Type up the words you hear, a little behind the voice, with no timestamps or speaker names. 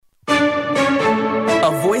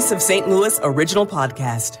Voice of St. Louis original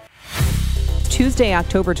podcast. Tuesday,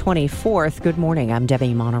 October 24th. Good morning. I'm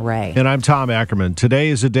Debbie Monterey. And I'm Tom Ackerman. Today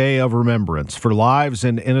is a day of remembrance for lives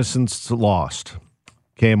and innocence lost.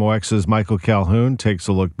 KMOX's Michael Calhoun takes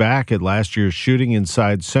a look back at last year's shooting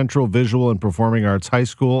inside Central Visual and Performing Arts High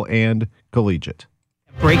School and Collegiate.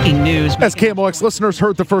 Breaking news. As KMOX listeners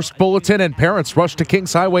heard the first bulletin and parents rushed to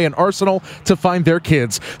Kings Highway and Arsenal to find their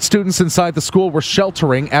kids. Students inside the school were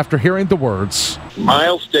sheltering after hearing the words.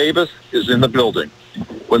 Miles Davis is in the building.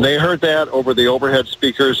 When they heard that over the overhead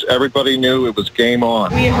speakers, everybody knew it was game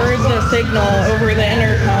on. We heard the signal over the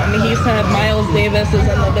intercom. He said Miles Davis is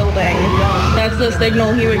in the building. That's the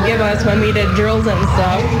signal he would give us when we did drills and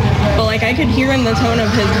stuff. But I could hear in the tone of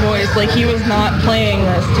his voice, he was not playing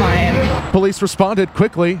this time. Police responded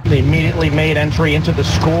quickly. They immediately made entry into the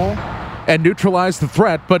school and neutralized the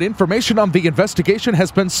threat, but information on the investigation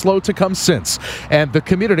has been slow to come since. And the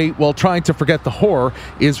community, while trying to forget the horror,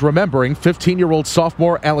 is remembering 15-year-old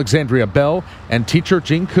sophomore Alexandria Bell and teacher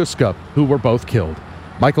Jean Kuska, who were both killed.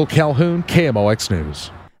 Michael Calhoun, KMOX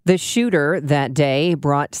News. The shooter that day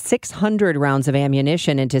brought 600 rounds of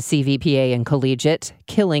ammunition into CVPA and Collegiate,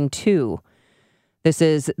 killing 2. This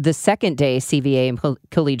is the second day CVA and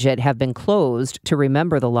Collegiate have been closed to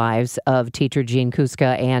remember the lives of teacher Jean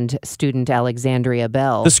Kuska and student Alexandria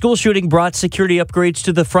Bell. The school shooting brought security upgrades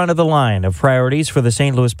to the front of the line of priorities for the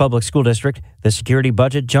St. Louis Public School District. The security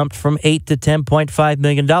budget jumped from $8 to $10.5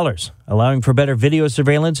 million, allowing for better video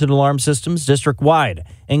surveillance and alarm systems district-wide,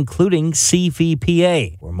 including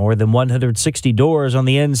CVPA, where more than 160 doors on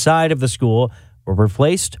the inside of the school were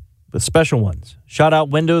replaced with special ones.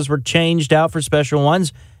 Shot-out windows were changed out for special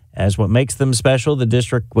ones. As what makes them special, the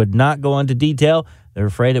district would not go into detail. They're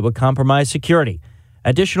afraid it would compromise security.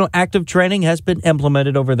 Additional active training has been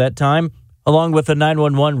implemented over that time, along with a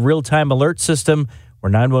 911 real-time alert system where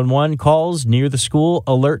 911 calls near the school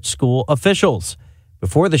alert school officials.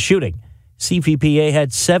 Before the shooting, CVPA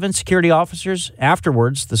had 7 security officers.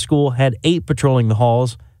 Afterwards, the school had 8 patrolling the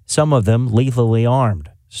halls, some of them lethally armed.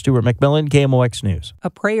 Stuart McMillan, KMOX News. A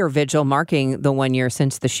prayer vigil marking the 1 year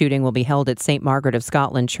since the shooting will be held at St. Margaret of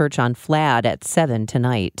Scotland Church on Flad at 7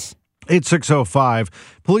 tonight. It's 6:05.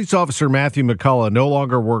 Police officer Matthew McCullough no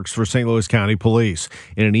longer works for St. Louis County Police.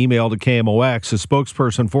 In an email to KMOX, a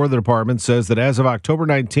spokesperson for the department says that as of October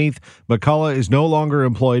 19th, McCullough is no longer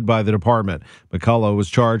employed by the department. McCullough was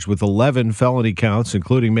charged with 11 felony counts,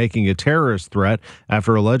 including making a terrorist threat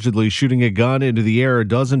after allegedly shooting a gun into the air a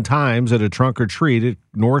dozen times at a trunk or treat at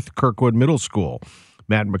North Kirkwood Middle School.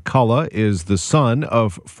 Matt McCullough is the son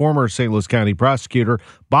of former St. Louis County prosecutor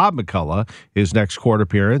Bob McCullough. His next court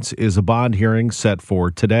appearance is a bond hearing set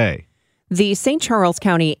for today. The St. Charles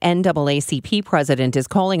County NAACP president is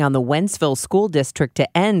calling on the Wentzville School District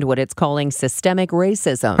to end what it's calling systemic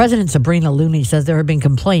racism. President Sabrina Looney says there have been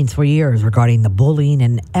complaints for years regarding the bullying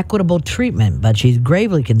and equitable treatment, but she's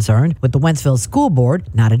gravely concerned with the Wentzville School Board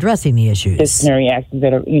not addressing the issues. Disciplinary actions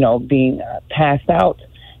that are, being passed out.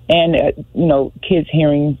 And, kids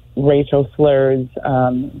hearing racial slurs,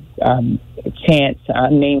 chants,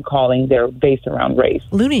 name-calling, they're based around race.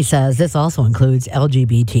 Looney says this also includes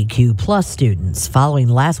LGBTQ plus students. Following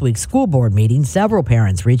last week's school board meeting, several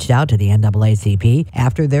parents reached out to the NAACP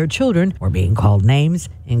after their children were being called names,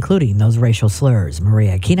 including those racial slurs.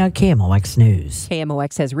 Maria Aquina, KMOX News.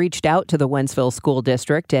 KMOX has reached out to the Wentzville School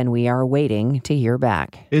District, and we are waiting to hear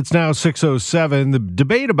back. It's now 6:07. The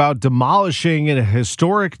debate about demolishing a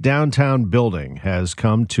historic downtown building has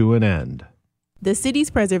come to an end. The city's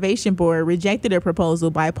preservation board rejected a proposal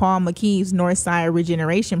by Paul McKee's Northside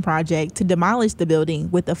Regeneration Project to demolish the building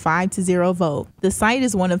with a 5-0 vote. The site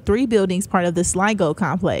is one of 3 buildings part of the Sligo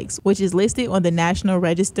complex, which is listed on the National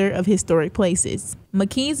Register of Historic Places.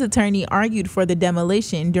 McKee's attorney argued for the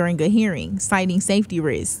demolition during a hearing, citing safety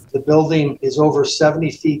risks. The building is over 70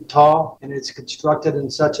 feet tall, and it's constructed in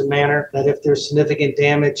such a manner that if there's significant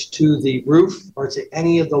damage to the roof or to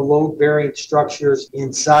any of the load-bearing structures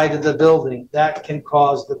inside of the building, that can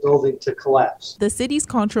cause the building to collapse. The city's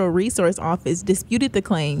Cultural Resource Office disputed the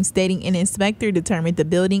claim, stating an inspector determined the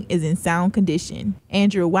building is in sound condition.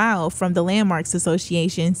 Andrew Weil from the Landmarks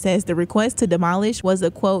Association says the request to demolish was a,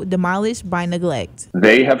 quote, demolished by neglect.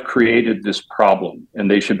 They have created this problem, and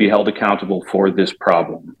they should be held accountable for this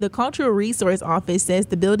problem. The Cultural Resource Office says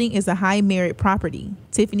the building is a high-merit property.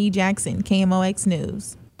 Tiffany Jackson, KMOX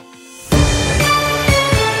News.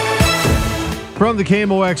 From the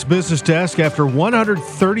KMOX Business Desk, after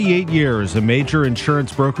 138 years, a major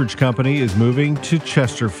insurance brokerage company is moving to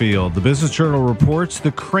Chesterfield. The Business Journal reports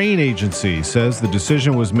the Crane Agency says the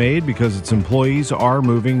decision was made because its employees are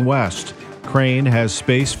moving west. Crane has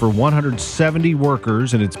space for 170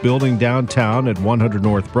 workers in its building downtown at 100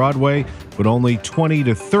 North Broadway, but only 20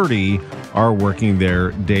 to 30 are working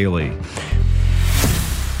there daily.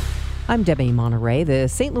 I'm Debbie Monterey. The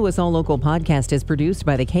St. Louis All Local podcast is produced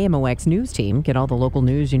by the KMOX News Team. Get all the local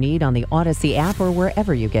news you need on the Odyssey app or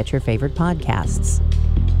wherever you get your favorite podcasts.